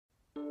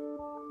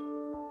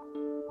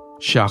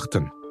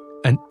Seachtain,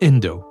 an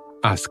Indo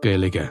as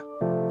Gaeilge.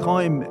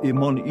 Táim I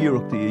mon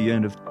iireachta I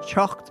dhéanamh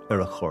teacht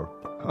ar a chorp,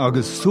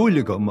 agus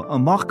súlagam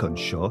amach an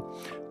seo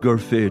gur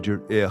féidir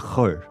é a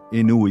chur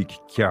in uig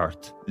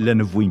ceart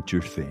lena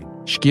bhaintir féin.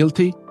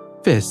 Scialtaí,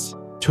 fis,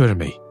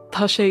 tuirmí.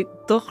 Tá sé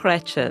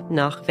dochreite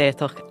nach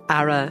bhéadach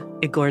ara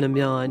I gcóir na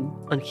meáin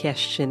an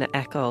cheist sin a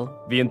eáil.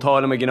 Bhí an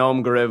tálam a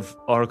gnám go raibh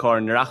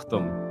áthacáir na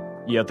reachtam.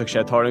 Íontach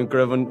sé táirn go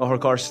raibh an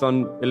áthacáir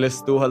san I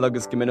lis dúthal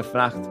agus go minic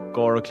freacht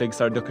gcóir a clig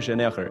sar ducha sin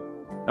éachair.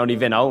 Ná ní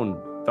bhín ann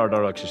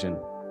dardarach sé sin.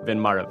 Bhín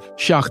marabh.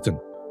 Seachtain.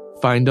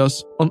 Find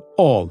us on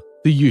all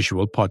the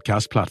usual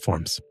podcast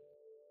platforms.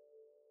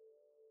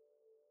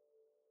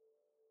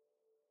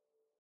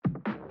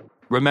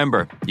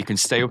 Remember, you can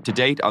stay up to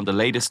date on the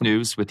latest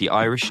news with the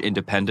Irish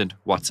Independent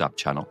WhatsApp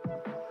channel.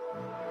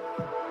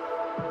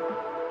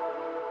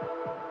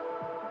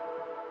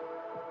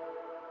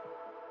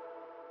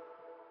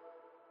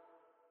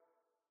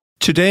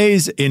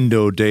 Today's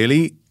Indo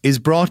Daily is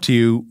brought to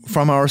you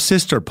from our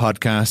sister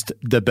podcast,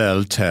 The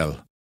Bell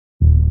Tell.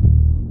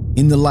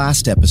 In the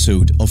last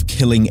episode of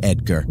Killing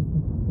Edgar.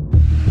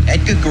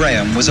 Edgar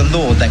Graham was a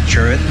law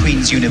lecturer at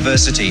Queen's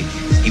University.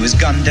 He was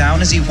gunned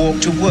down as he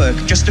walked to work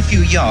just a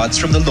few yards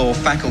from the law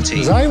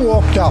faculty. As I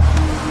walked up,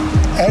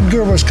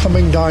 Edgar was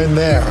coming down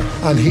there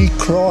and he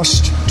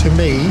crossed to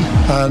me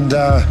and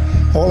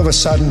all of a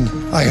sudden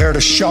I heard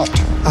a shot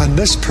and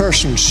this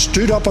person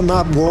stood up on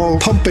that wall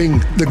pumping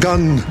the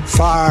gun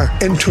fire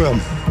into him.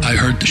 I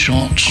heard the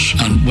shots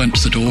and went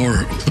to the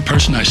door. The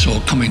person I saw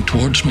coming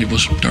towards me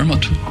was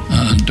Dermot,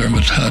 and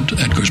Dermot had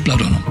Edgar's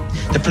blood on him.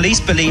 The police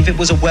believe it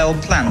was a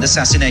well-planned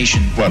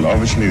assassination. Well,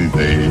 obviously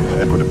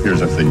it would appear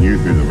as if they knew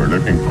who they were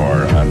looking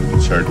for,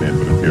 and certainly it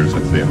would appear as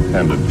if they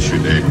intended to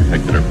shoot a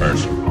particular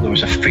person. There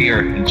was a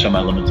fear in some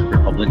elements of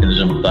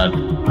republicanism that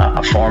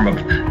a form of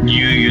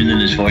new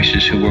unionist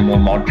voices who were more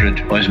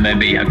moderate was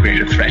maybe a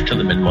greater threat to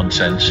them in one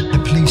sense.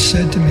 The police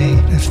said to me,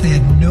 if they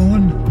had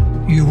known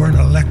you were an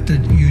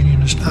elected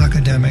unionist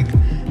academic,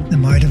 they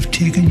might have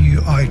taken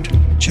you out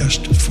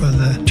just for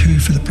the two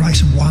for the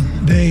price of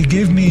one. They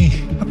gave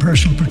me a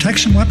personal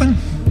protection weapon,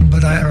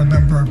 but I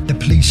remember the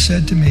police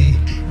said to me,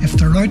 if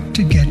they're out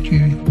to get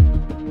you,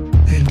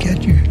 they'll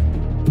get you.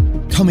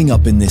 Coming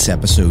up in this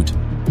episode,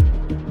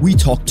 we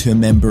talk to a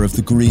member of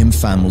the Graham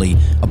family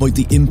about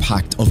the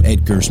impact of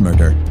Edgar's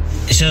murder.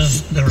 He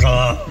says there's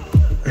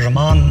a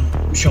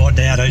man shot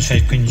dead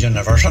outside Queen's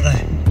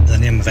University, the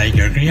name of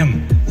Edgar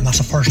Graham, and that's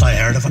the first I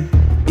heard of it.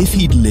 If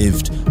he'd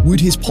lived, would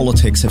his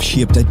politics have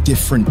shaped a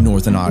different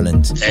Northern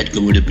Ireland?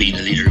 Edgar would have been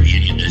a leader of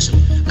unionism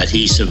had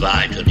he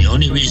survived, and the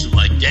only reason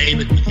why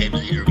David became a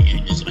leader of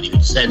unionism and he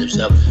would say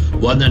himself,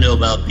 won the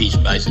Nobel Peace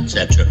Prize,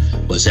 etc.,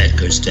 was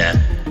Edgar's death.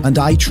 And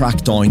I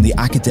tracked down the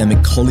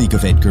academic colleague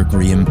of Edgar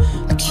Graham,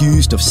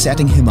 accused of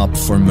setting him up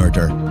for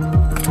murder.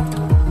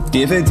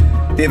 David,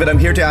 I'm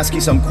here to ask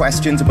you some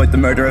questions about the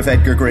murder of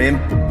Edgar Graham.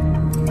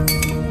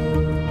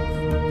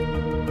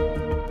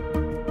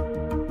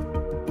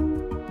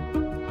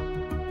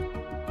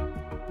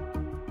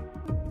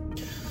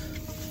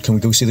 Can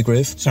we go see the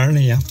grave?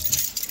 Certainly, yeah.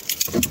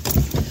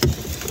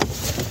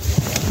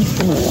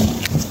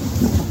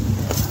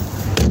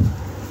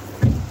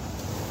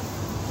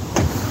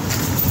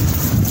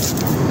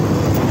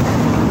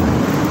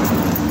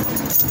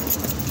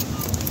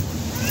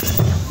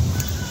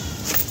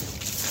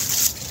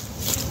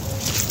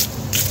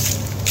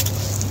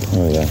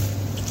 Oh, yeah.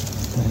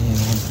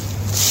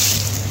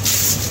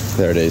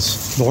 There it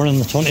is. Born on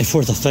the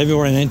 24th of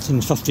February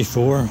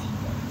 1954.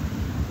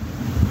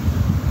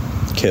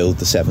 Killed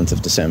the 7th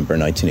of December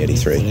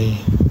 1983.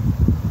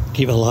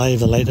 Keep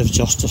alive the light of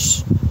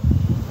justice.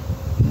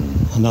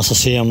 And that's the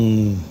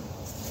same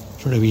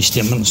sort of wee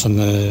statements on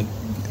the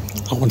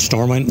up on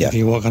Stormont. If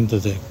you walk into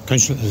the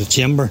council, the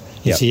chamber,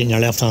 you see it on your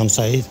left hand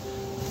side.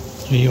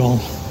 There you go.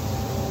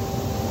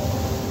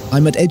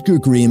 I'm at Edgar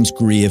Graham's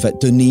grave at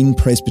Duneen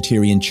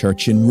Presbyterian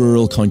Church in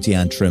rural County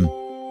Antrim.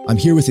 I'm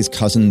here with his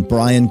cousin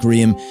Brian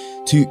Graham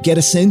to get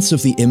a sense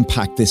of the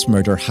impact this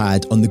murder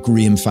had on the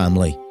Graham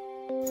family.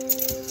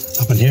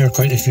 I've been here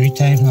quite a few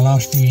times in the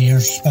last few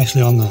years,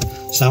 especially on the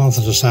 7th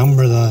of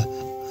December,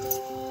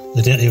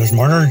 the date he was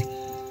murdered.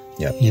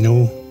 Yeah. You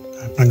know,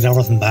 it brings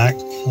everything back.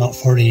 About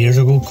 40 years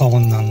ago,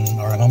 Colin, and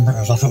I remember it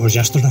as if it was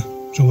yesterday.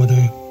 So I do.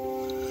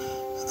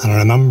 And I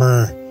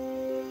remember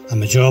in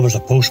my job as a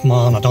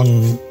postman, I'd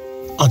done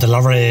a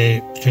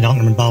delivery between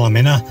Antrim and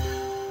Ballymena,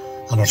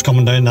 and I was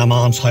coming down to a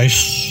man's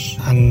house,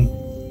 and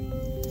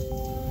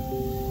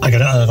I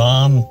got out of the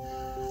van,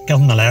 gave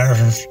him the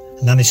letters,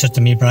 and then he said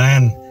to me,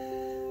 Brian,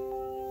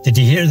 did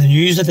you hear the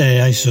news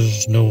today? I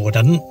says, no, I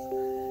didn't.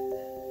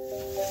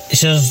 He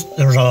says,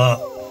 there's a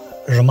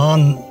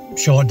man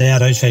shot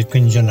dead outside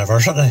Queen's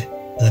University,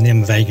 the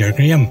name of Edgar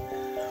Graham.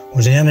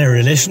 Was he any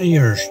relation of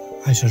yours?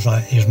 I says,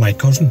 he was my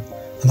cousin,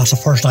 and that's the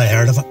first I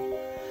heard of it.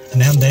 In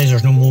them days,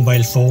 there's no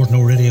mobile phones,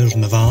 no radios in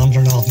the vans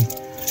or nothing,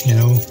 you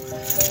know.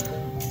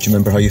 Do you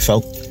remember how you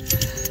felt?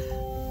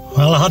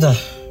 Well,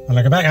 when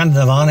I got back into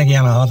the van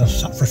again, I had to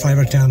sit for 5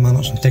 or 10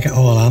 minutes and take it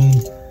all in.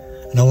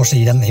 And obviously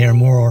you didn't hear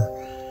more.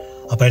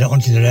 about it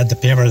until they read the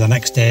paper the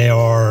next day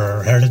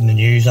or heard it in the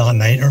news that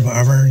night or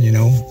whatever, you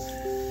know.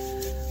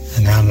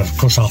 And then, of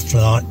course, after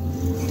that,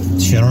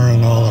 funeral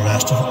and all the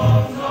rest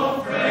of it.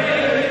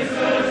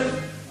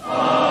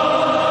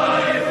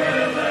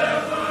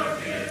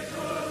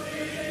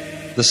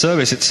 The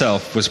service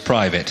itself was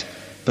private,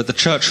 but the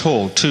church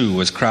hall too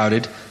was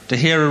crowded to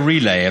hear a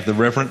relay of the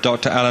Reverend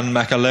Dr. Alan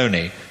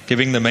McAloney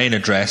giving the main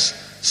address,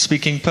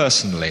 speaking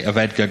personally of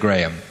Edgar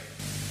Graham.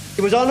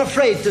 He was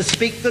unafraid to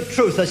speak the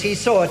truth as he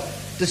saw it,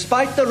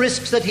 despite the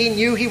risks that he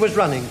knew he was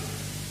running.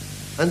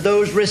 And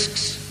those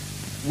risks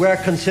were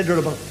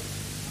considerable.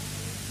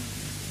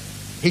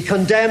 He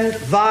condemned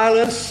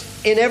violence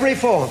in every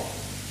form.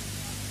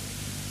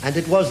 And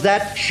it was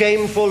that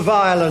shameful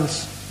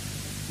violence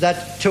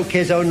that took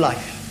his own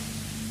life.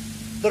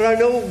 There are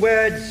no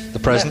words. The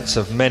presence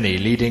of many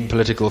leading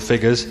political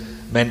figures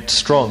meant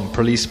strong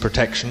police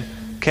protection,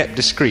 kept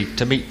discreet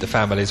to meet the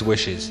family's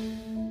wishes.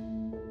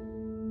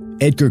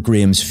 Edgar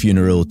Graham's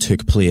funeral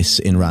took place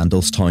in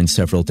Randallstown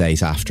several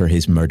days after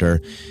his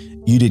murder.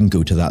 You didn't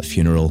go to that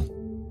funeral.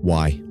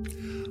 Why?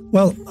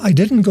 Well, I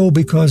didn't go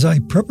because I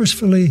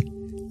purposefully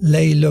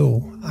lay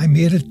low. I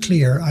made it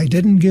clear. I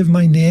didn't give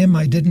my name.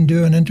 I didn't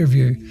do an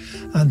interview.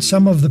 And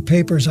some of the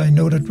papers I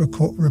noted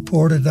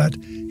reported that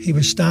he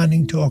was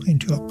standing talking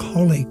to a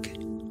colleague,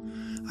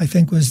 I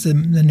think was the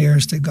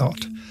nearest it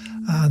got.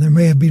 There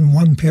may have been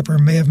one paper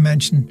may have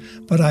mentioned,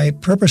 but I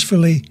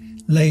purposefully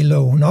lay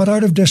low, not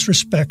out of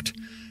disrespect,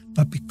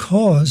 but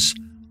because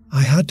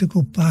I had to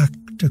go back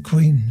to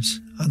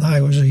Queen's and I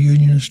was a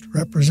unionist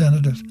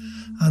representative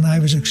and I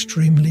was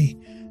extremely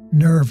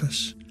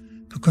nervous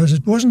because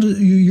it wasn't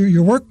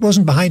your work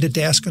wasn't behind a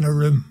desk in a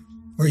room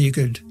where you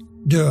could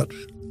do it,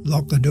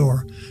 lock the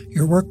door.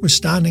 Your work was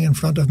standing in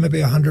front of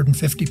maybe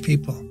 150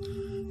 people,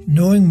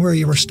 knowing where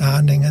you were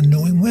standing and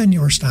knowing when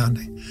you were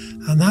standing.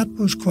 And that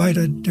was quite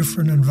a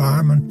different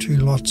environment to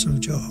lots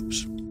of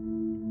jobs.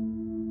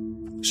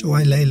 So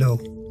I lay low.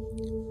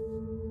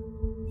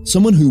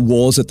 Someone who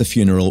was at the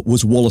funeral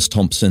was Wallace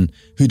Thompson,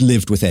 who'd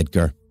lived with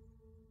Edgar.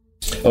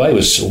 Well, I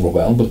was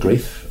overwhelmed with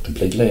grief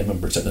completely. I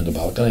remember sitting in the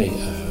balcony.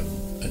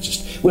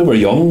 We were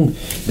young.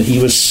 He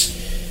was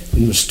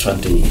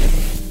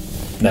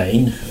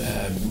 29.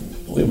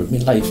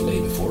 Life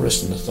lay before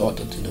us, and I thought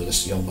that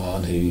this young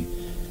man who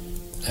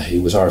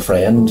was our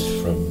friend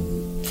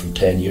from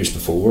 10 years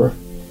before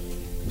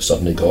was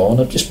suddenly gone.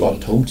 It just brought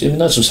it home to me.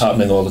 That's what's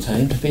happening all the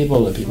time to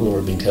people. The people who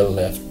were being killed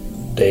left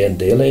day and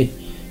daily,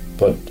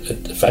 but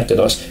it affected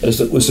us.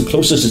 It was the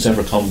closest it's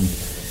ever come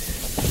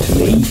to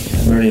me.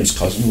 Miriam's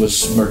cousin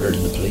was murdered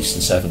in the police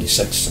in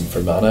 '76 in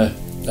Fermanagh.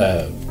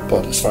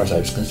 But as far as I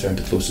was concerned,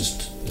 the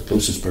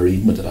closest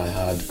bereavement that I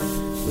had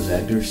was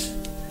Edgar's.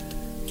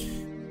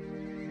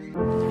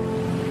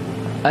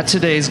 At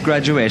today's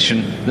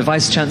graduation, the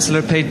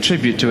Vice-Chancellor paid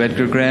tribute to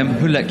Edgar Graham,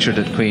 who lectured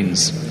at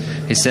Queen's.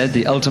 He said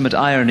the ultimate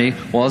irony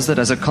was that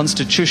as a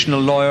constitutional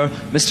lawyer,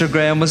 Mr.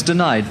 Graham was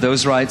denied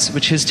those rights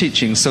which his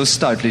teaching so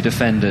stoutly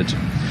defended.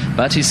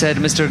 But he said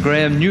Mr.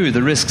 Graham knew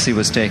the risks he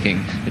was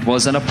taking. It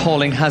was an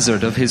appalling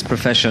hazard of his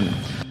profession.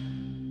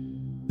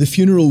 The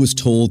funeral was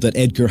told that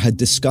Edgar had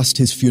discussed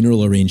his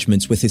funeral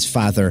arrangements with his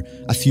father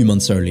a few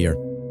months earlier.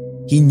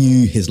 He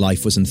knew his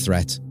life was in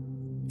threat.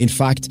 In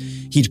fact,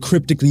 he'd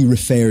cryptically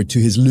referred to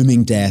his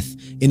looming death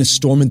in a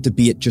Stormont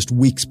debate just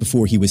weeks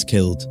before he was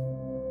killed.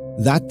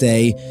 That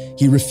day,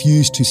 he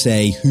refused to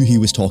say who he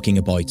was talking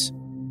about.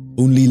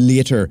 Only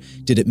later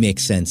did it make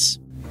sense.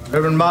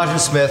 Reverend Martin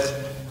Smith.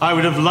 I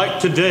would have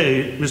liked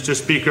today, Mr.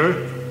 Speaker,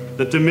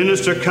 that the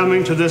Minister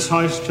coming to this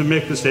House to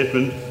make the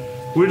statement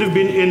would have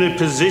been in a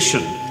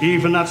position,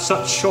 even at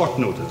such short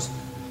notice,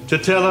 to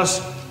tell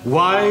us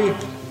why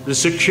the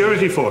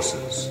security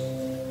forces,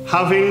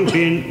 having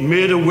been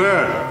made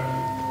aware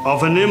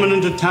of an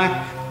imminent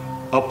attack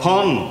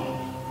upon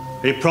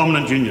a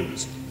prominent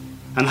unionist,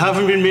 and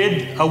having been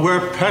made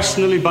aware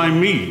personally by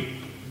me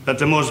that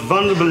the most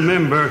vulnerable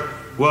member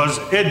was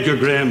Edgar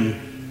Graham,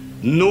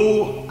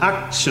 no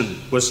action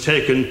was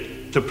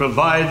taken to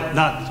provide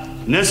that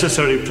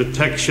necessary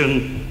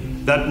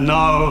protection that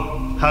now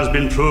has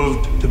been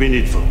proved to be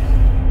needful.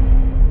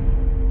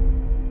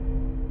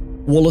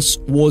 Wallace,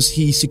 was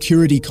he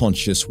security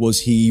conscious? Was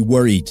he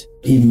worried?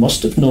 He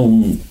must have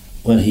known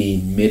when he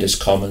made his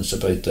comments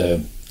about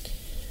the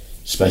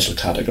special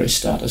category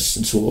status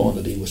and so on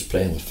that he was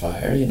playing with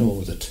fire,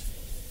 that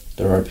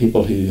there are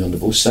people who on the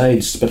both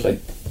sides, a bit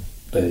like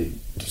the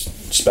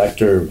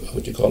Inspector,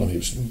 what do you call him, he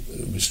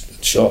was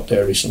shot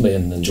there recently,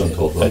 and John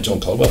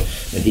Caldwell,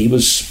 and he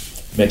was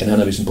making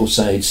enemies on both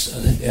sides.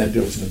 I think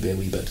Edgar was maybe a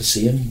wee bit to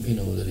see him,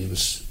 that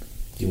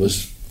he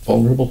was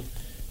vulnerable.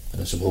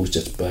 And I suppose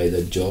just by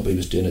the job he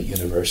was doing at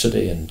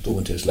university and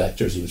going to his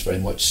lectures, he was very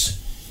much,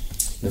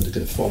 they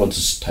could have followed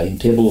his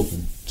timetable,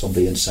 and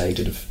somebody inside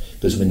could have,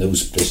 because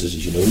those places,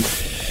 as you know,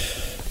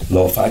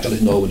 law faculty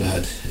and all would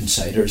have had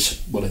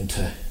insiders willing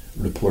to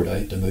report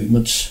out the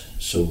movements.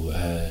 So,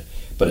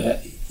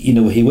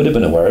 he would have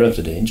been aware of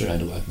the danger. I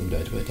have no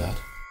doubt about that.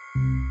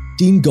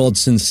 Dean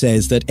Godson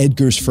says that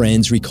Edgar's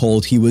friends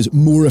recalled he was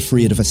more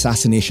afraid of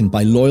assassination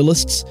by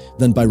loyalists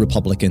than by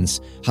Republicans,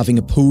 having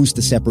opposed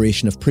the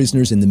separation of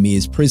prisoners in the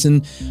Maze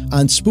prison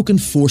and spoken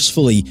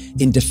forcefully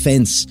in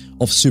defence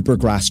of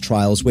Supergrass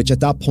trials, which at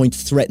that point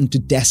threatened to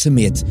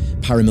decimate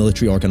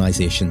paramilitary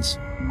organisations.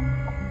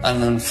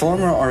 An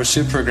informer or a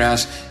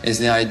supergrass is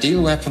the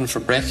ideal weapon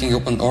for breaking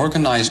up an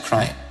organised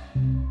crime.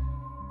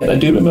 And I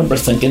do remember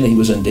thinking he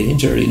was in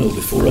danger,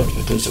 before it,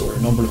 because there were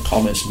a number of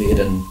comments made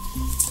in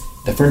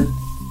different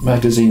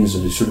magazines,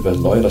 and sort of a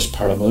loyalist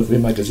paramilitary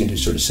magazine who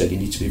sort of said he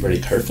needs to be very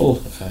careful.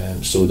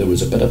 So there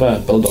was a bit of a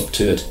build-up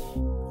to it.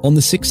 On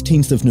the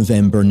 16th of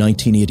November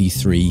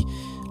 1983,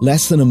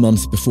 less than a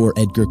month before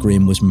Edgar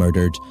Graham was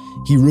murdered,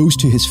 he rose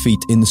to his feet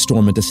in the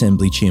Stormont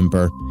Assembly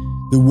chamber.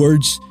 The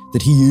words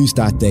that he used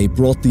that day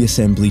brought the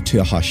Assembly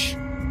to a hush.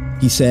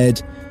 He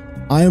said,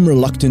 "I am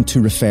reluctant to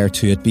refer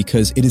to it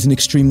because it is an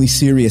extremely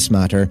serious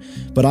matter,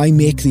 but I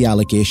make the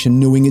allegation,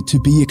 knowing it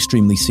to be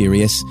extremely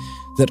serious,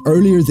 that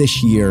earlier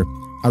this year,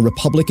 a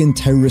Republican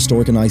terrorist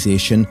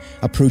organisation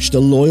approached a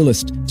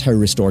loyalist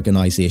terrorist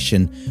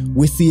organisation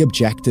with the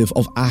objective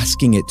of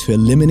asking it to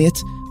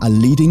eliminate a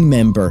leading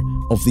member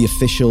of the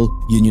official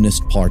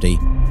Unionist Party."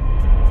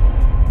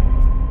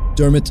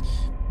 Dermot,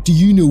 do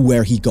you know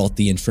where he got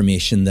the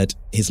information that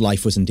his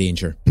life was in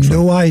danger?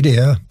 No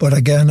idea, but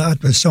again,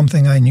 that was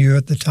something I knew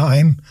at the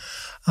time.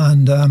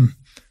 And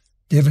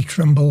David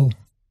Trimble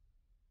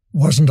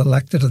wasn't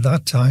elected at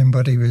that time,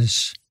 but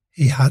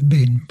he had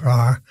been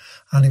prior,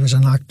 and he was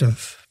an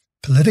active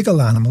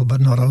political animal,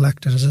 but not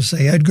elected. As I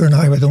say, Edgar and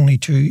I were the only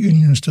two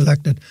Unionist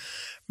elected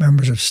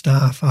members of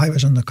staff. I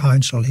was in the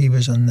council, he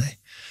was in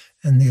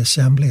the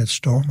Assembly at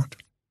Stormont.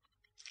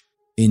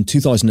 In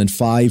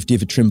 2005,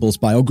 David Trimble's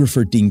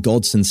biographer Dean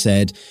Godson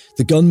said,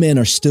 "The gunmen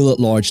are still at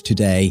large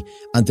today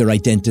and their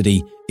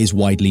identity is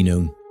widely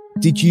known."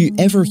 Did you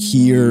ever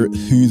hear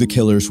who the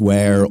killers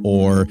were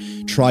or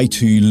try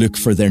to look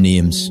for their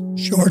names?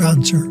 Short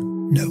answer,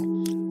 no.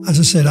 As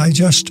I said, I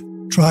just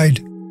tried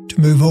to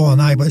move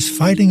on. I was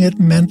fighting it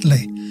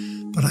mentally,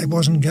 but I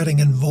wasn't getting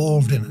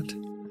involved in it.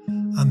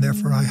 And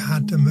therefore I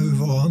had to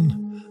move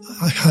on.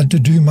 I had to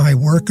do my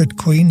work at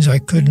Queen's. I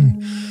couldn't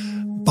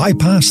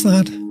bypass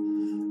that.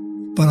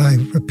 But I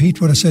repeat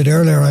what I said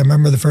earlier. I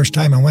remember the first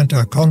time I went to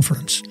a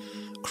conference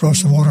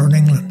across the water in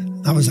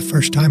England. That was the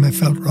first time I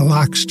felt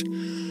relaxed.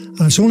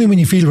 And it's only when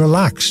you feel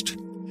relaxed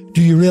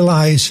do you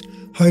realise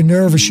how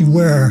nervous you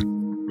were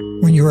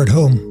when you were at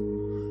home.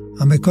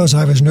 And because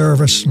I was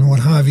nervous and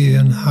what have you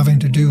and having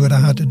to do what I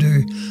had to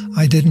do,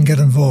 I didn't get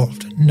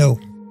involved. No.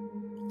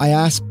 I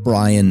asked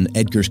Brian,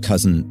 Edgar's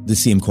cousin, the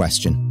same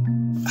question.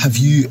 Have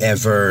you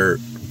ever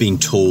been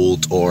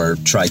told or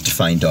tried to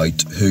find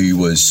out who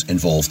was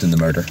involved in the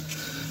murder?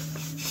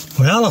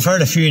 Well, I've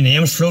heard a few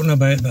names floating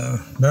about, but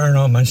better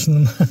not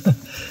mention them.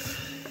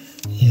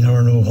 You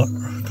never know what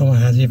come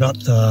ahead you got.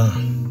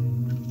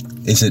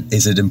 Is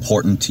it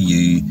important to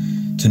you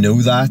to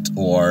know that,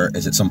 or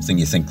is it something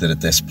you think that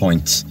at this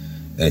point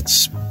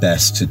it's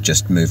best to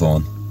just move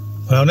on?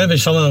 Well, maybe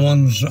some of the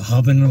ones that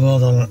have been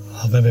involved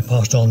have maybe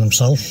passed on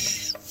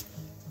themselves.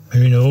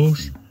 Who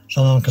knows?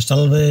 Some of them could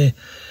still be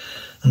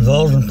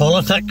involved in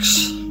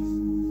politics,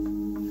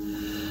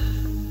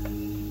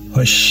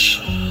 which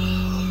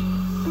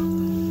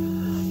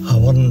I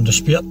wouldn't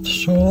dispute,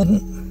 so I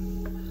wouldn't.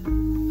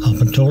 I've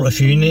been told a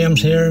few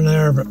names here and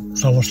there, but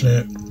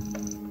obviously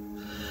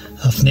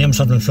if names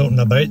have been floating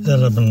about,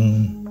 they'll have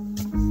been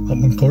up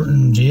in court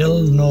and jail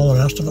and all the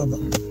rest of it, but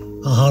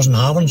it hasn't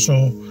happened,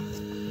 so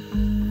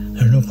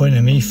there's no point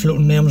in me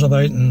floating names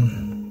about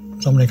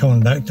and somebody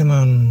coming back to me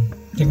and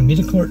taking me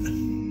to court.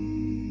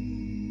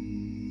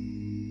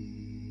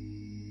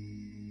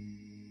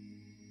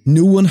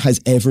 No one has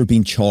ever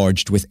been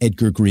charged with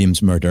Edgar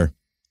Graham's murder.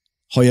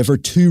 However,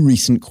 2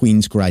 recent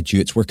Queen's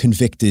graduates were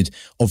convicted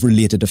of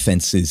related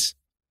offences.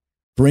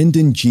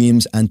 Brendan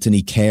James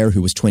Anthony Kerr,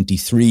 who was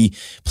 23,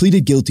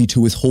 pleaded guilty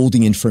to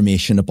withholding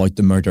information about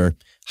the murder,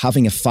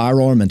 having a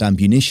firearm and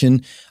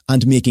ammunition,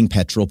 and making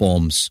petrol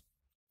bombs.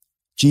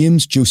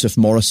 James Joseph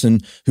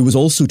Morrison, who was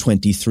also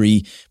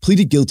 23,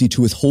 pleaded guilty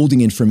to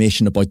withholding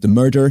information about the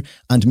murder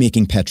and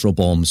making petrol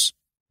bombs.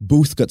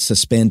 Both got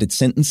suspended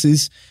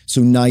sentences,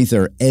 so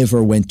neither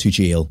ever went to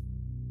jail.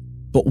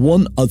 But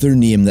one other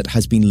name that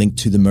has been linked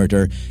to the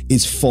murder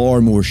is far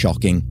more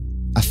shocking.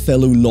 A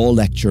fellow law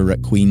lecturer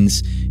at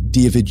Queen's,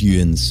 David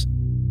Ewens.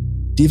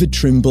 David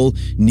Trimble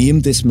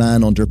named this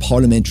man under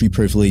parliamentary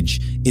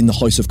privilege in the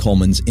House of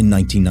Commons in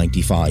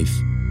 1995.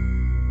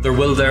 There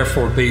will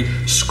therefore be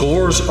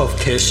scores of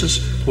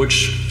cases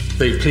which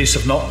the police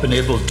have not been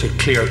able to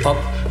clear up,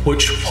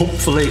 which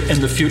hopefully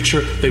in the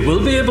future they will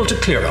be able to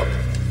clear up.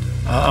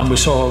 And we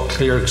saw a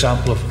clear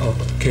example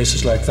of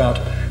cases like that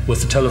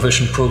with the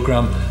television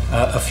programme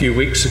a few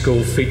weeks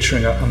ago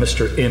featuring a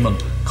Mr. Eamon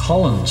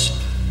Collins,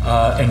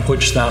 in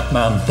which that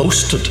man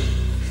boasted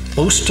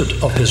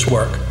of his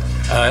work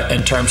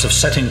in terms of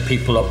setting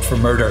people up for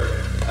murder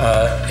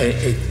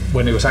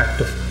when he was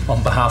active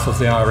on behalf of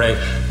the IRA.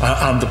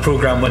 And the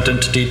programme went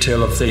into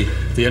detail of the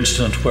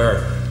incident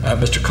where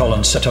Mr.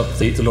 Collins set up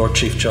the Lord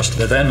Chief Justice,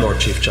 the then Lord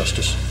Chief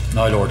Justice,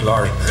 now Lord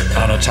Lowry,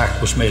 and an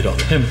attack was made on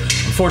him.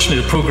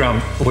 Unfortunately, the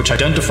programme, which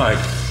identified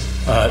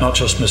not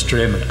just Mr.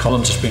 Eamon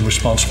Collins as being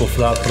responsible for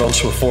that, but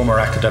also a former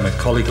academic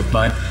colleague of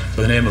mine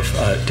by the name of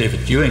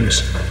David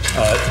Ewings.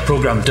 The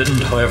programme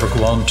didn't, however,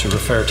 go on to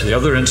refer to the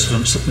other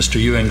incidents that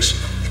Mr. Ewings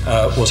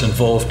was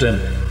involved in,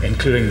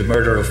 including the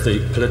murder of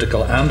the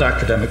political and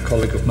academic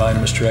colleague of mine,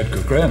 Mr.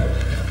 Edgar Graham.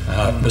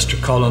 Mr.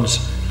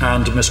 Collins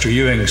and Mr.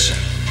 Ewings,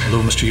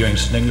 although Mr. Ewings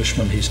is an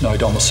Englishman, he's now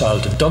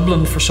domiciled in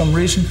Dublin for some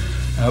reason,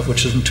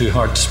 which isn't too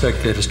hard to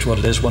speculate as to what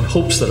it is. One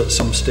hopes that at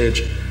some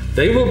stage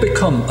they will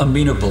become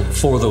amenable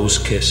for those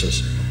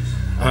cases.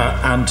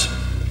 And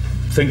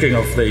thinking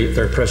of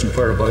their present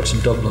whereabouts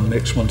in Dublin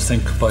makes one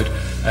think about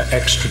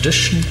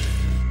extradition.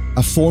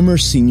 A former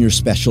senior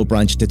special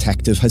branch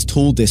detective has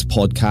told this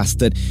podcast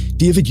that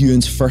David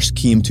Ewings first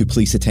came to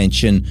police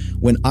attention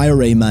when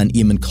IRA man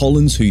Eamon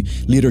Collins, who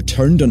later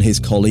turned on his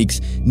colleagues,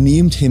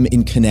 named him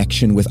in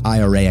connection with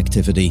IRA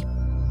activity.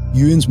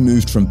 Ewings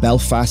moved from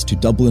Belfast to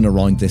Dublin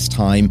around this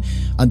time,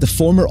 and the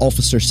former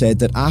officer said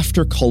that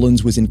after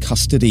Collins was in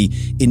custody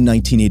in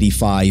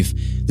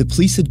 1985, the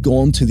police had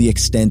gone to the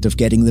extent of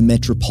getting the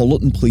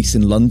Metropolitan Police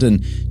in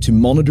London to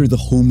monitor the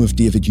home of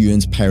David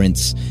Ewings'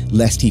 parents,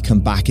 lest he come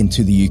back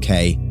into the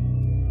UK.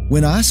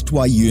 When asked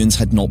why Ewings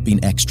had not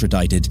been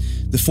extradited,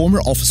 the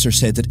former officer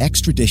said that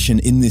extradition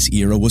in this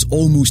era was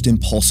almost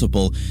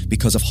impossible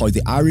because of how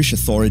the Irish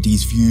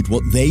authorities viewed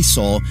what they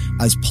saw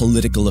as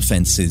political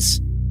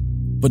offences.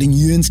 But in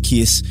Ewings'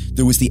 case,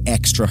 there was the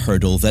extra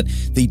hurdle that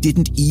they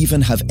didn't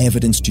even have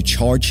evidence to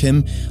charge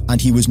him, and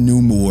he was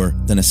no more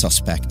than a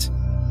suspect.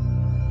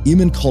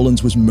 Eamon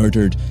Collins was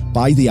murdered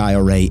by the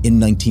IRA in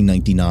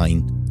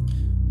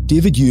 1999.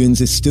 David Ewings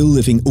is still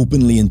living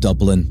openly in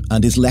Dublin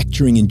and is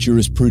lecturing in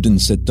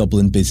jurisprudence at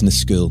Dublin Business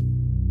School.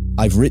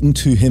 I've written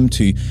to him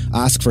to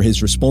ask for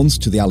his response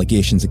to the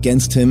allegations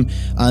against him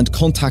and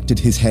contacted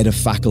his head of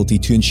faculty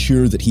to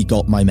ensure that he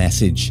got my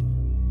message.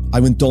 I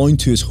went down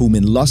to his home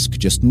in Lusk,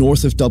 just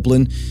north of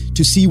Dublin,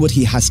 to see what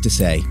he has to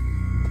say.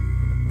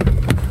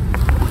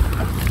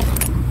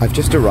 I've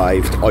just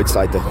arrived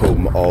outside the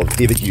home of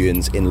David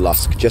Ewings in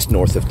Lusk, just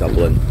north of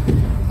Dublin.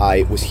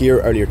 I was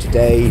here earlier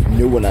today,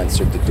 no one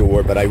answered the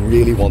door, but I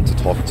really want to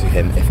talk to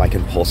him if I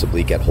can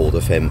possibly get hold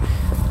of him.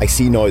 I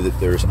see now that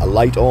there's a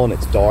light on,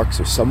 it's dark,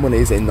 so someone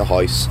is in the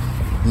house.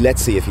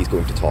 Let's see if he's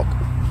going to talk.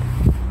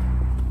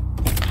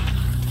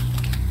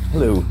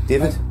 Hello,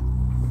 David?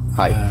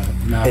 Hi,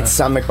 it's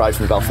Sam McBride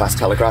from Belfast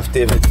Telegraph.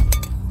 David.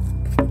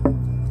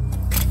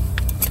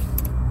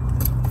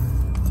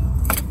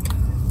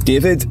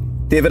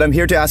 David, I'm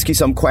here to ask you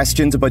some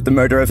questions about the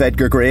murder of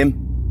Edgar Graham.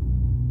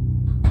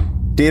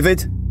 David?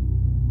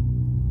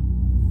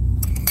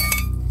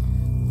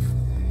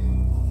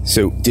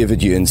 So,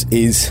 David Ewings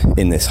is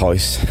in this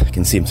house. I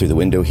can see him through the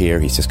window here.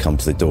 He's just come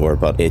to the door,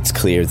 but it's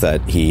clear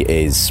that he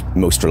is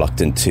most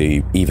reluctant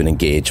to even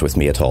engage with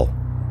me at all.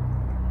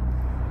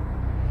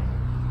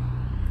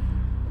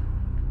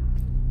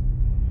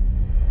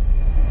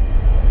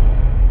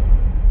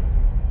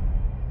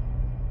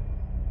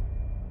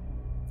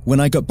 When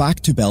I got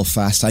back to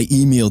Belfast, I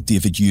emailed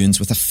David Ewings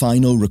with a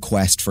final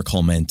request for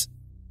comment.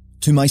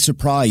 To my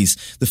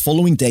surprise, the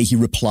following day he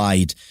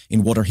replied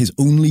in what are his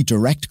only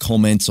direct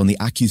comments on the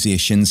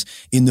accusations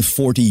in the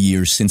 40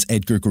 years since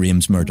Edgar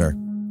Graham's murder.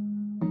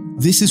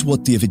 This is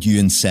what David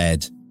Ewings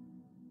said.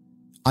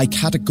 I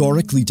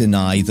categorically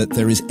deny that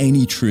there is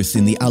any truth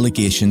in the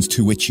allegations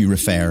to which you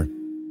refer.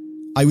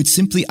 I would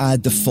simply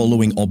add the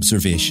following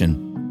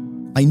observation.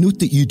 I note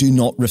that you do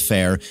not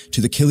refer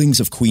to the killings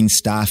of Queen's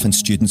staff and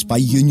students by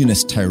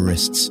unionist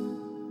terrorists.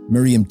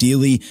 Miriam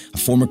Daly, a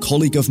former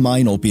colleague of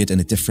mine, albeit in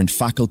a different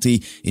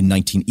faculty, in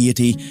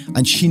 1980,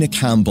 and Sheena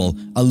Campbell,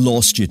 a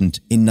law student,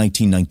 in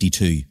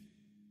 1992.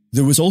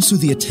 There was also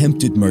the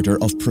attempted murder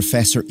of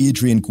Professor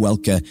Adrian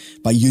Guelka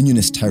by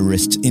unionist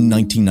terrorists in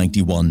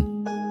 1991.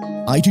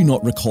 I do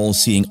not recall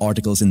seeing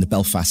articles in the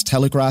Belfast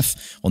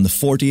Telegraph on the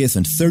 40th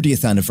and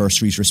 30th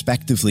anniversaries,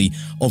 respectively,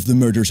 of the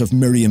murders of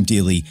Miriam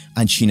Daly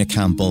and Sheena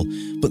Campbell,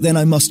 but then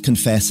I must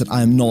confess that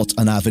I am not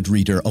an avid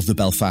reader of the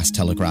Belfast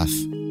Telegraph.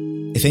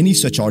 If any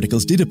such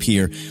articles did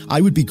appear,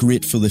 I would be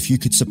grateful if you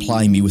could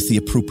supply me with the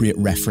appropriate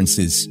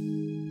references.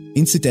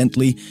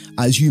 Incidentally,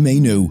 as you may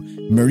know,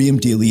 Miriam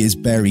Daly is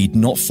buried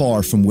not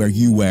far from where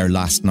you were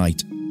last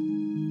night.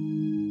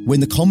 When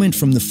the comment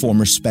from the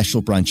former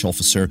special branch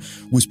officer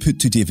was put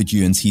to David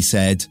Ewings, he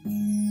said,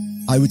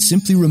 I would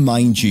simply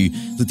remind you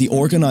that the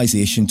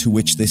organisation to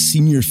which this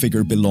senior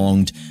figure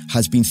belonged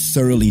has been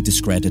thoroughly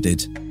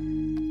discredited.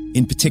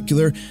 In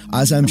particular,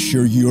 as I'm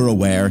sure you're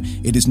aware,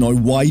 it is now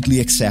widely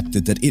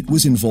accepted that it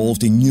was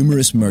involved in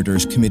numerous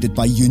murders committed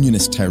by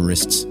unionist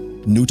terrorists.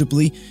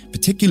 Notably,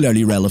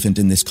 particularly relevant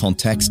in this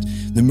context,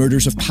 the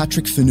murders of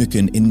Patrick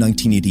Finucane in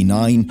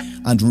 1989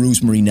 and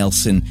Rosemary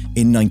Nelson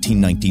in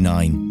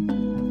 1999.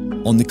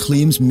 On the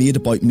claims made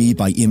about me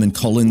by Eamon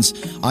Collins,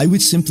 I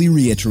would simply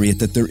reiterate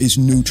that there is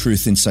no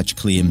truth in such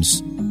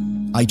claims.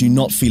 I do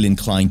not feel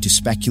inclined to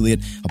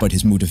speculate about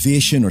his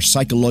motivation or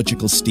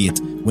psychological state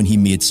when he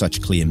made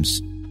such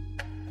claims.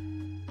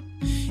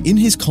 In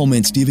his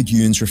comments, David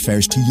Ewins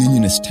refers to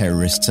unionist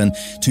terrorists and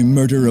to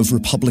murder of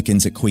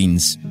Republicans at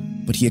Queen's,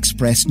 but he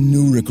expressed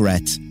no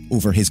regret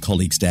over his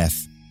colleague's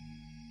death.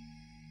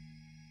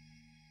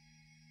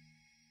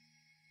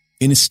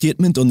 In a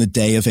statement on the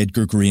day of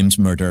Edgar Graham's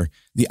murder,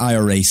 the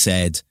IRA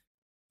said,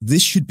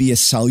 "This should be a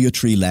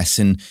salutary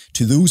lesson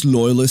to those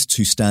loyalists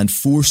who stand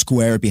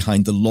foursquare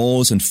behind the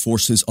laws and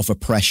forces of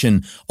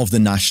oppression of the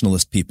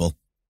nationalist people."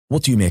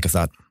 What do you make of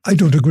that? I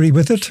don't agree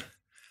with it.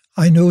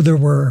 I know there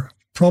were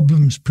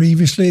problems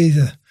previously,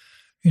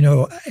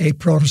 a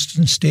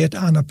Protestant state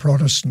and a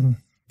Protestant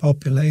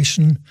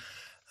population,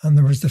 and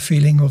there was the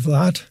feeling of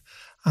that,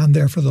 and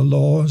therefore the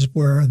laws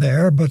were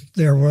there, but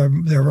there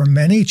were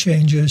many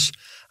changes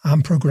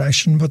and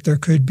progression, but there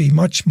could be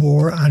much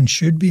more and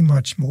should be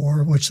much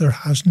more, which there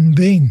hasn't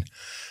been.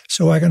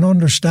 So I can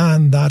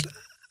understand that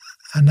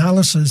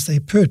analysis they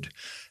put,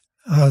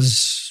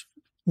 as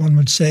one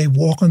would say,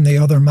 walk in the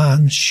other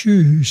man's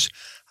shoes,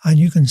 and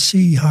you can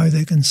see how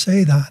they can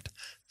say that,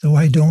 though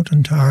I don't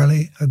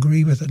entirely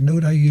agree with it.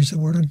 Note I use the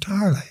word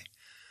entirely,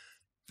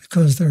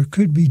 because there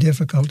could be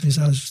difficulties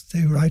as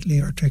they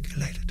rightly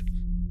articulated.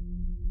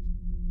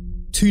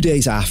 2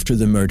 days after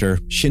the murder,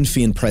 Sinn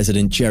Féin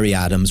President Gerry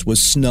Adams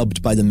was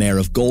snubbed by the Mayor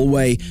of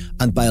Galway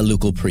and by a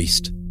local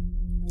priest.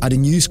 At a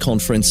news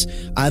conference,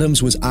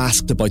 Adams was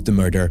asked about the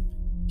murder.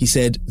 He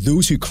said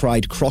those who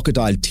cried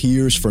crocodile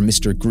tears for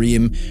Mr.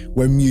 Graham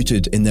were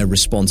muted in their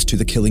response to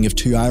the killing of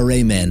 2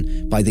 IRA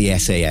men by the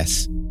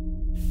SAS.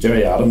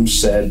 Gerry Adams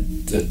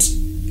said that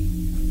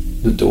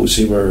those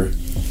who were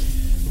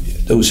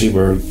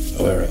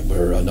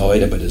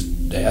annoyed about his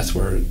death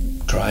were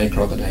crying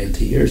crocodile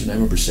tears, and I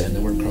remember saying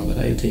they weren't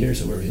crocodile tears,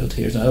 they were real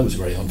tears. Now, that was a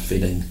very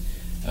unfeeling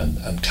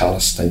and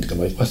callous thing to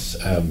come out with,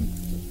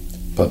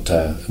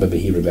 but maybe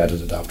he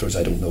regretted it afterwards,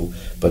 I don't know.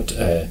 But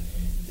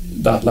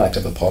that lack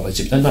of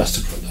apology, and that's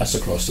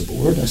across the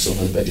board. That's one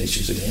of the big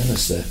issues again,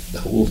 is the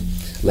whole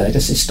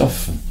legacy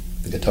stuff, and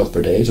we could talk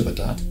for days about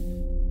that.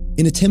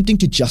 In attempting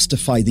to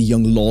justify the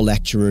young law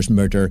lecturer's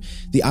murder,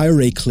 the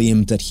IRA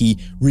claimed that he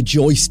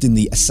rejoiced in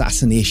the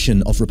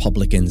assassination of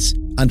Republicans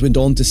and went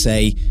on to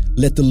say,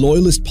 "Let the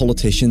loyalist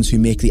politicians who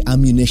make the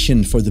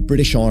ammunition for the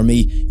British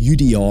Army,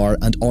 UDR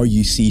and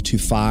RUC to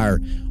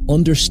fire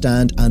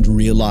understand and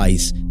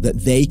realise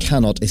that they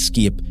cannot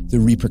escape the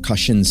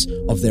repercussions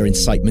of their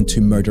incitement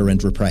to murder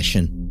and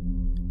repression."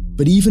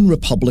 But even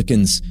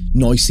Republicans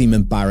now seem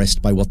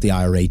embarrassed by what the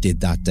IRA did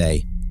that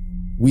day.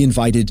 We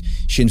invited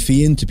Sinn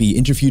Féin to be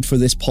interviewed for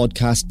this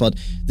podcast, but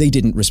they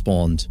didn't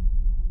respond.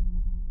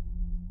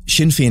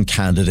 Sinn Féin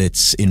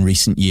candidates in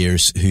recent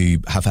years who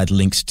have had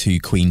links to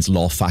Queen's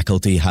Law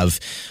faculty have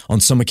on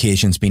some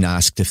occasions been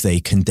asked if they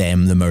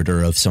condemn the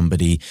murder of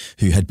somebody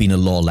who had been a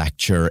law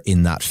lecturer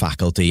in that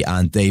faculty,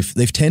 and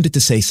they've tended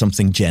to say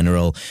something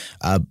general,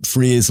 a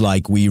phrase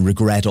like, "We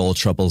regret all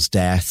Troubles'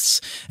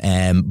 deaths,"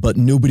 but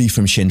nobody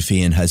from Sinn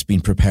Féin has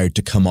been prepared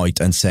to come out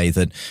and say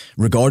that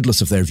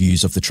regardless of their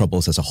views of the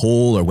Troubles as a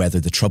whole, or whether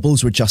the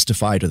Troubles were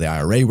justified or the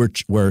IRA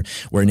were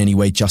in any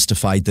way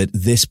justified, that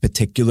this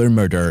particular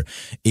murder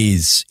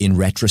is, in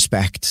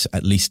retrospect,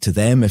 at least to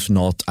them, if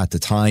not at the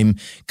time,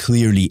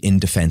 clearly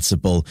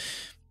indefensible.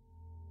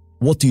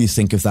 What do you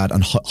think of that,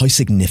 and how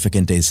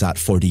significant is that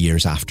 40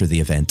 years after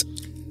the event?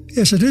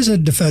 Yes, it is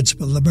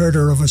indefensible, the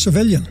murder of a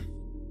civilian.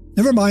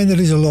 Never mind that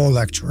he's a law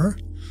lecturer,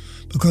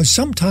 because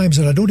sometimes,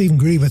 and I don't even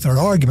agree with their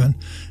argument,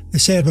 they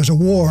say it was a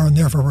war and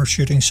therefore we're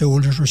shooting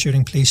soldiers, we're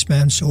shooting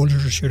policemen,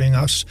 soldiers are shooting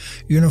us,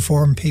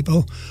 uniformed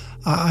people.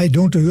 I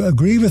don't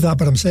agree with that,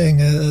 but I'm saying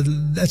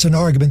that's an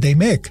argument they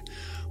make.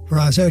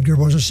 Whereas Edgar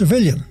was a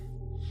civilian.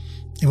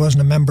 He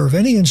wasn't a member of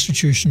any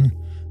institution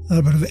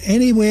that would have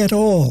any way at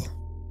all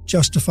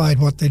justified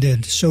what they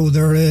did. So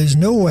there is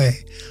no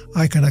way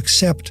I can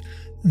accept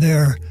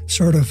their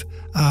sort of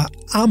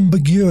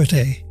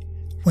ambiguity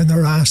when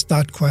they're asked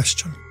that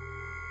question.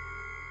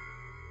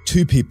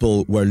 2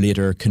 people were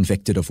later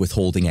convicted of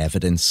withholding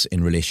evidence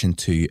in relation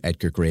to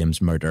Edgar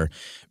Graham's murder,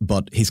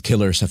 but his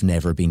killers have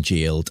never been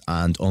jailed,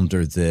 and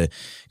under the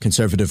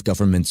Conservative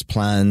government's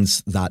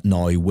plans, that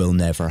now will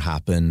never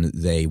happen.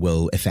 They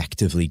will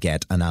effectively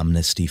get an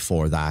amnesty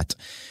for that.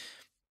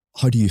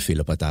 How do you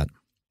feel about that?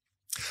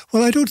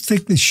 Well, I don't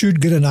think they should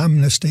get an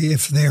amnesty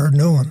if they are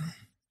known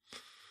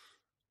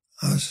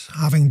as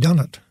having done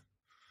it.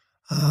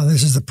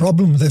 This is the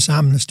problem with this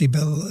amnesty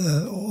bill.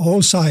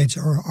 All sides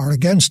are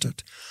against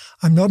it.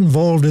 I'm not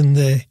involved in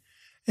the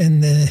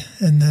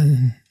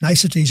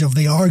niceties of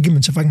the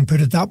arguments, if I can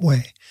put it that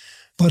way.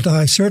 But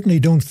I certainly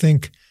don't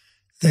think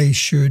they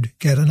should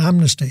get an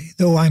amnesty,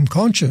 though I'm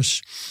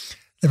conscious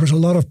there was a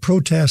lot of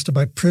protest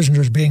about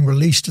prisoners being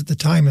released at the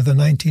time of the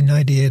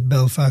 1998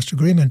 Belfast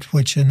Agreement,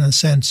 which in a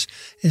sense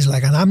is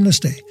like an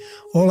amnesty.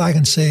 All I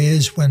can say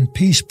is when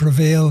peace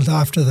prevailed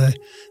after the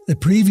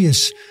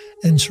previous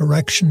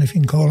insurrection, if you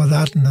can call it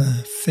that, in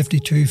the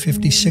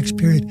 52-56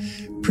 period,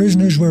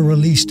 prisoners were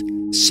released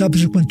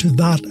subsequent to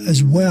that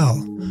as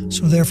well.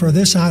 So therefore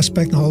this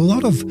aspect, now a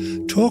lot of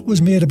talk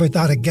was made about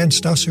that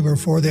against us who were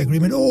for the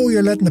agreement. Oh,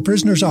 you're letting the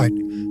prisoners out.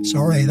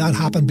 Sorry, that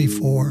happened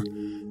before.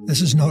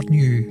 This is not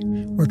new.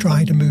 We're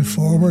trying to move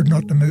forward,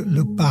 not to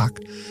look back.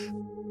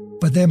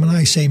 But then when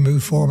I say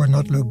move forward,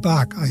 not look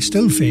back, I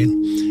still feel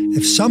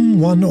if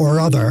someone or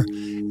other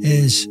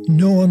is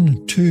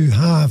known to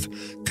have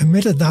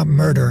committed that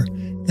murder,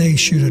 they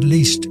should at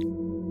least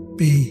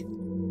be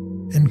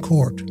in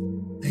court.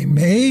 They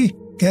may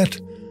get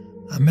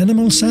a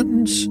minimal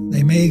sentence,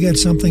 they may get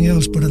something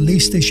else, but at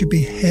least they should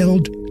be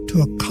held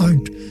to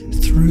account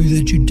through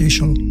the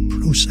judicial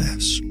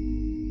process.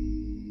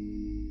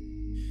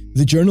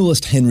 The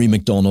journalist Henry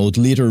MacDonald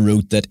later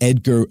wrote that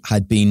Edgar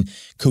had been,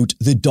 quote,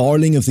 the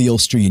darling of the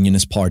Ulster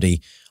Unionist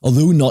Party.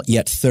 Although not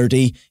yet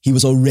 30, he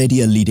was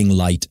already a leading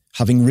light,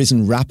 having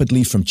risen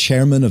rapidly from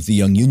chairman of the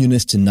Young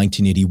Unionists in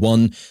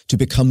 1981 to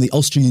become the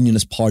Ulster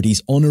Unionist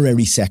Party's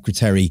honorary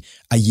secretary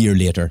a year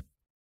later.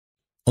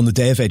 On the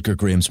day of Edgar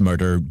Graham's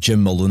murder,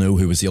 Jim Molyneux,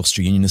 who was the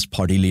Ulster Unionist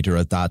Party leader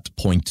at that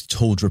point,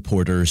 told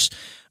reporters,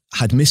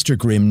 had Mr.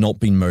 Graham not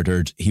been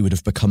murdered, he would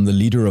have become the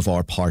leader of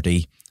our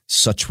party.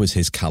 Such was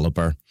his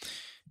calibre.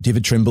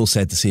 David Trimble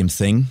said the same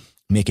thing,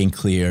 making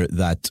clear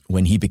that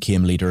when he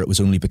became leader, it was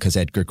only because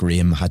Edgar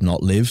Graham had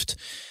not lived.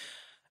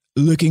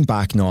 Looking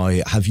back now,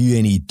 have you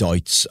any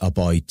doubts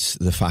about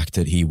the fact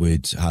that he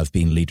would have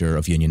been leader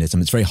of unionism?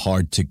 It's very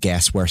hard to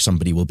guess where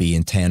somebody will be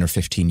in 10 or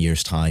 15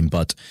 years' time,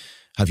 but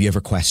have you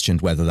ever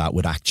questioned whether that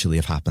would actually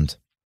have happened?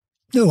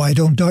 No, I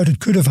don't doubt it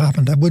could have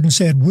happened. I wouldn't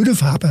say it would have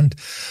happened.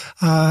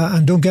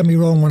 And don't get me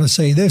wrong when I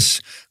say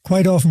this.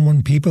 Quite often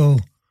when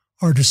people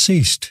are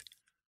deceased,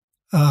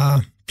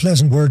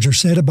 pleasant words are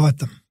said about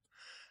them.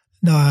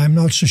 Now, I'm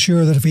not so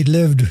sure that if he'd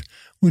lived,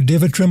 would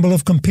David Trimble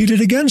have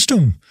competed against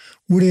him?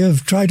 Would he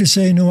have tried to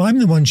say, no, I'm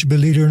the one who should be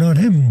leader, not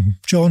him,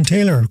 John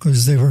Taylor,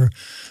 because they were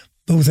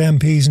both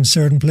MPs in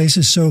certain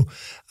places. So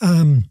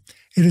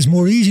it is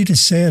more easy to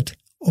say it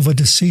of a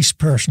deceased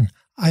person.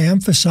 I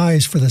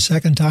emphasise for the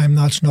second time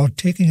that's not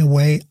taking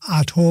away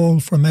at all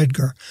from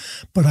Edgar.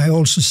 But I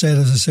also said,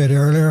 as I said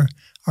earlier,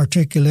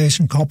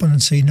 articulation,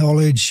 competency,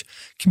 knowledge,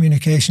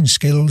 communication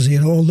skills, he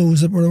had all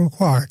those that were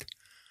required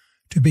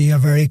to be a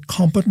very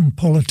competent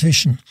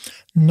politician.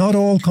 Not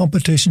all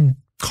competent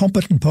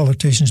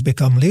politicians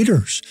become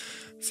leaders.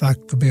 In fact,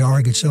 it could be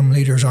argued some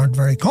leaders aren't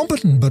very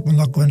competent, but we'll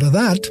not go into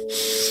that.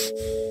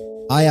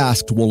 I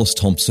asked Wallace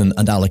Thompson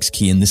and Alex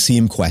Keane the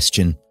same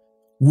question.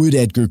 Would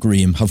Edgar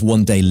Graham have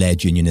one day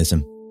led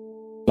unionism?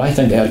 I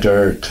think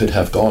Edgar could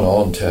have gone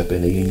on to have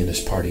been a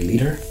Unionist Party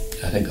leader.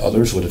 I think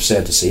others would have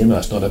said the same.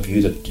 That's not a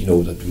view that,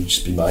 that would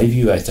just be my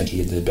view. I think he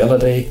had the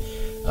ability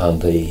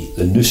and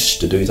the nous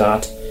to do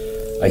that.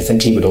 I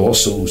think he would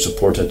also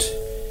supported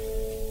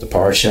the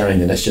power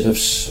sharing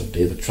initiatives of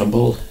David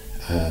Trimble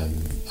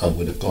and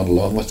would have gone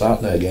along with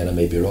that. Now again, I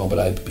may be wrong, but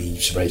I'd be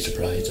very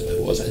surprised if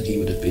it was. I think he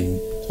would have been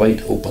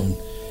quite open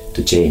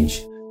to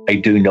change. I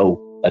do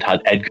know that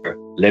had Edgar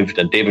lived,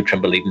 and David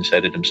Trimble even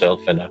said it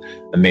himself in a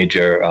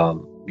major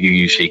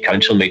UUC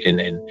council meeting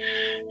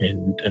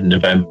in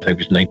November, I think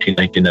it was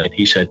 1999,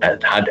 he said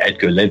that had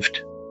Edgar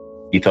lived,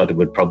 he thought it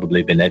would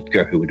probably have been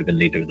Edgar who would have been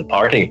leader of the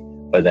party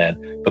by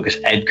then, because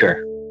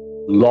Edgar,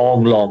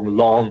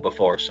 long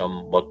before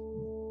what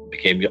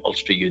became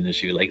Ulster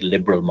Unionists, like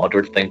liberal,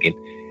 moderate thinking,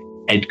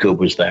 Edgar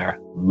was there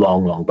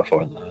long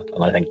before that.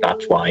 And I think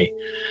that's why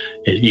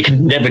you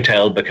can never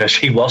tell because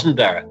he wasn't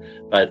there.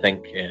 But I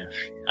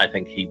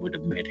think he would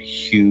have made a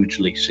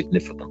hugely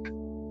significant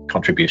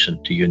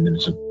contribution to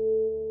unionism.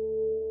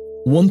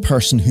 One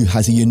person who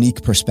has a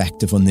unique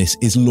perspective on this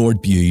is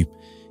Lord Bew.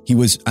 He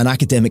was an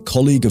academic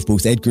colleague of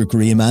both Edgar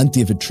Graham and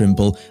David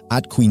Trimble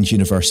at Queen's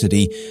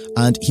University,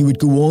 and he would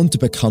go on to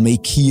become a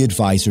key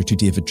advisor to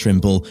David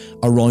Trimble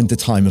around the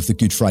time of the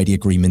Good Friday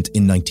Agreement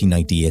in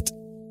 1998.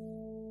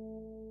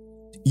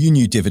 You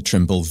knew David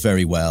Trimble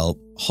very well.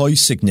 How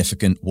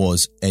significant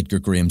was Edgar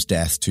Graham's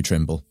death to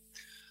Trimble?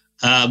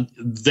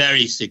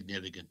 Very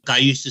significant. I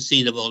used to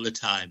see them all the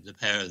time, the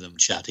pair of them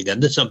chatting,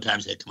 and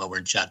sometimes they'd come over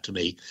and chat to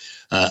me,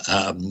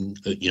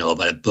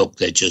 about a book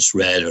they just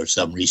read or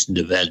some recent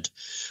event.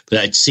 But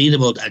I'd see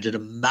them all. I did a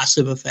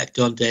massive effect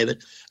on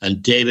David,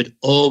 and David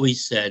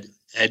always said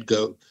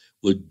Edgar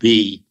would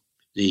be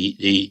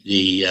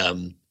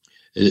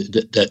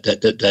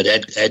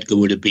that Edgar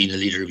would have been a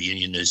leader of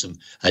unionism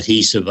had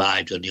he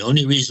survived. And the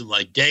only reason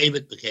why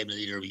David became a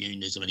leader of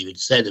unionism, and he would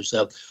say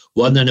himself,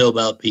 won the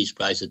Nobel Peace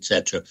Prize,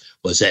 etc.,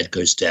 was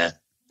Edgar's death.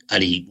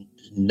 And he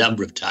a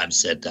number of times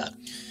said that.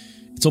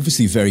 It's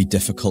obviously very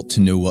difficult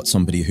to know what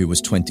somebody who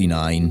was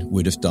 29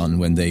 would have done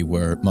when they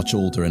were much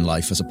older in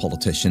life as a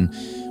politician.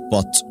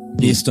 But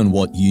based on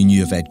what you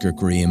knew of Edgar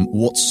Graham,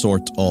 what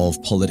sort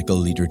of political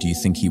leader do you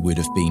think he would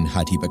have been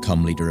had he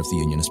become leader of the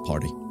Unionist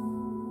Party?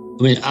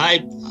 I mean,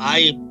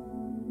 I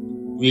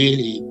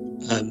really,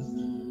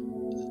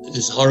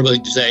 it's a horrible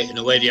thing to say, in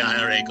a way the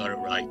IRA got it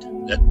right.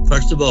 That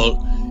first of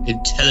all,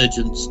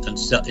 intelligence and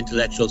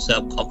intellectual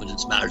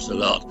self-confidence matters a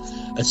lot,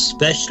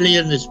 especially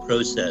in this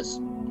process.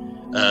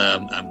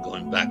 I'm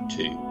going back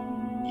to,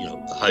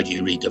 how do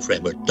you read the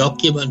framework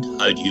document?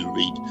 How do you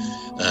read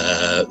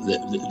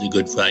the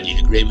Good Friday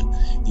Agreement?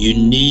 You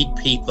need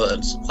people,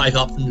 and quite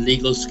often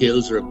legal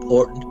skills are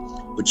important,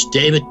 which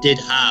David did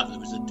have. There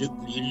was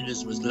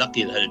Unionism was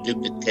lucky it had a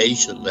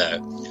duplication there.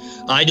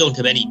 I don't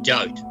have any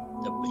doubt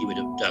that he would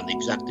have done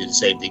exactly the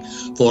same thing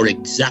for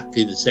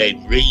exactly the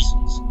same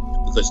reasons,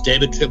 because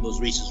David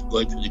Trimble's reasons for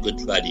going through the Good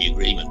Friday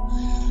Agreement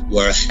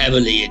were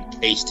heavily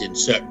encased in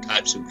certain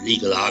types of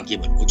legal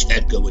argument, which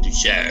Edgar would have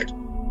shared.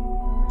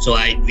 So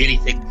I really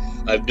think,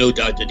 I've no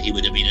doubt that he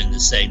would have been in the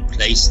same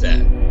place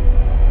there.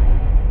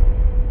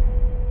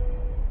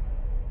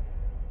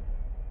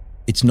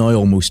 It's now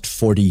almost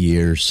 40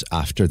 years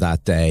after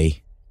that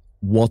day.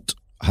 What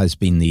has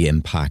been the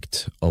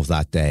impact of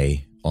that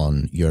day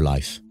on your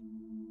life?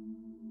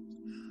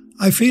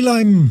 I feel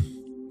I'm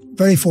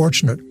very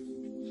fortunate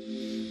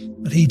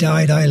that he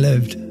died, I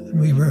lived,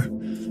 and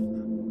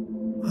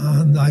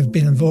I've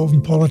been involved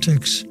in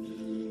politics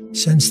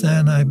since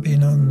then. I've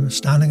been on the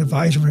Standing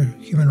Advisor for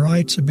Human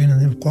Rights, I've been in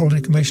the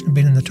Equality Commission, I've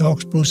been in the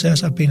talks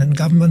process, I've been in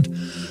government,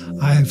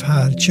 I've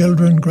had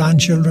children,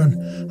 grandchildren,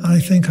 and I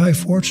think how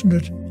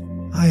fortunate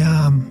I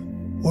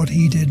am what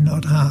he did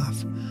not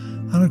have.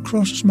 And it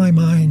crosses my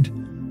mind,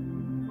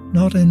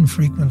 not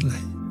infrequently,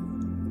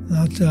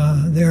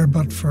 that there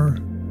but for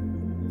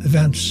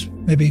events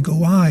maybe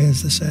go I,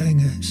 as the saying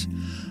is.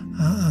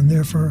 And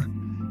therefore,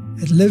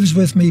 it lives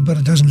with me, but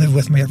it doesn't live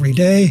with me every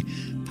day.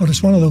 But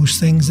it's one of those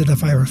things that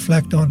if I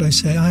reflect on it, I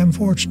say, I am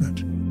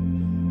fortunate.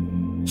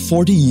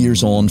 40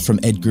 years on from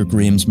Edgar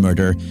Graham's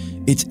murder,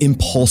 it's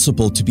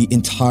impossible to be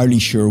entirely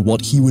sure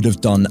what he would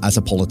have done as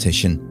a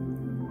politician.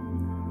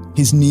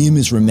 His name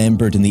is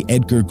remembered in the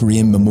Edgar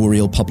Graham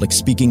Memorial Public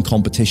Speaking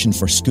Competition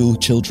for school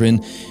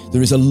children.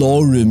 There is a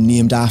law room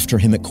named after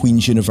him at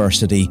Queen's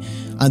University,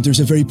 and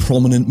there's a very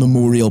prominent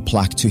memorial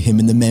plaque to him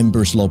in the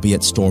members' lobby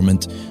at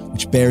Stormont,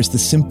 which bears the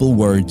simple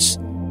words,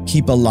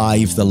 "Keep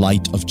alive the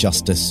light of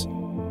justice."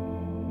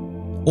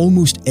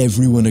 Almost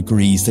everyone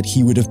agrees that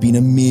he would have been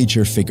a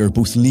major figure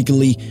both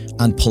legally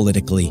and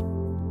politically.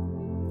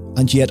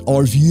 And yet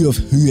our view of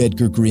who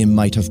Edgar Graham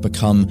might have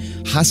become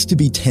has to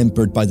be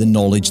tempered by the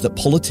knowledge that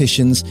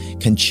politicians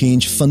can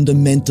change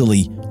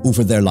fundamentally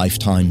over their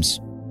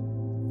lifetimes.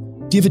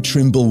 David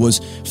Trimble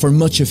was, for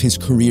much of his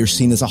career,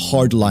 seen as a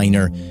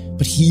hardliner,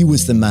 but he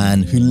was the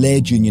man who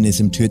led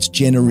unionism to its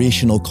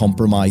generational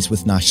compromise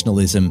with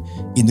nationalism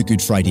in the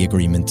Good Friday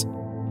Agreement.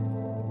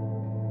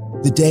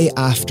 The day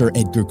after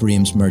Edgar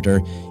Graham's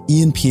murder,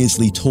 Ian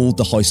Paisley told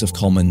the House of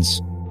Commons,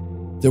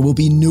 "There will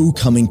be no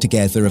coming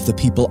together of the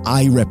people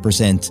I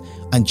represent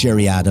and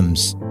Gerry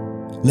Adams.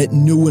 Let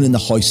no one in the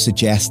House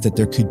suggest that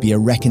there could be a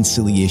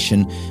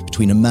reconciliation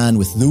between a man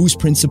with those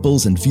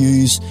principles and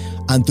views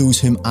and those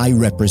whom I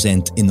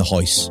represent in the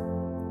House."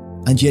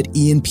 And yet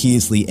Ian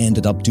Paisley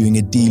ended up doing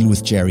a deal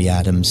with Gerry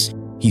Adams.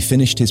 He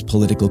finished his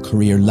political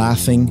career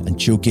laughing and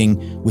joking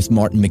with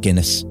Martin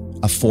McGuinness,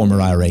 a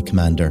former IRA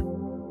commander.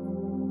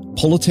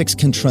 Politics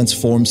can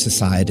transform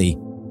society,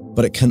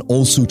 but it can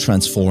also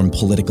transform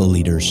political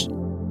leaders.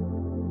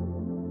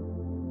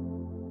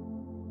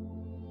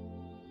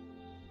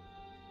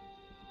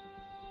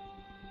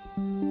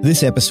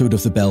 This episode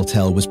of The Bell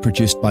Tell was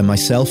produced by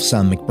myself,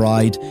 Sam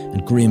McBride,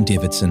 and Graham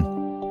Davidson.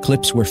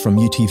 Clips were from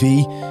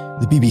UTV,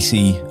 the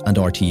BBC and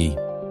RTE.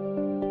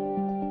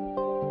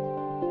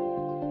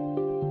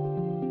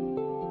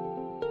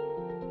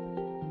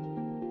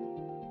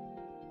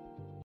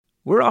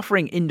 We're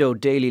offering Indo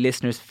Daily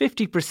listeners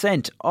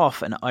 50%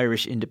 off an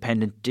Irish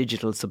Independent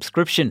digital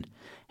subscription.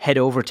 Head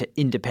over to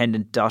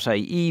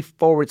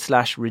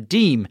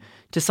independent.ie/redeem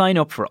to sign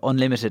up for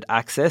unlimited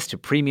access to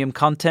premium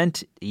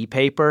content,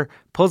 e-paper,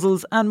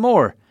 puzzles and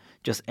more.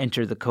 Just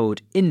enter the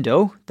code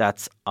INDO,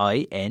 that's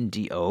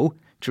INDO,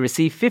 to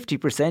receive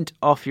 50%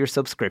 off your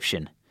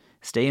subscription.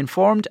 Stay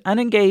informed and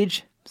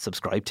engage.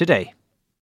 Subscribe today.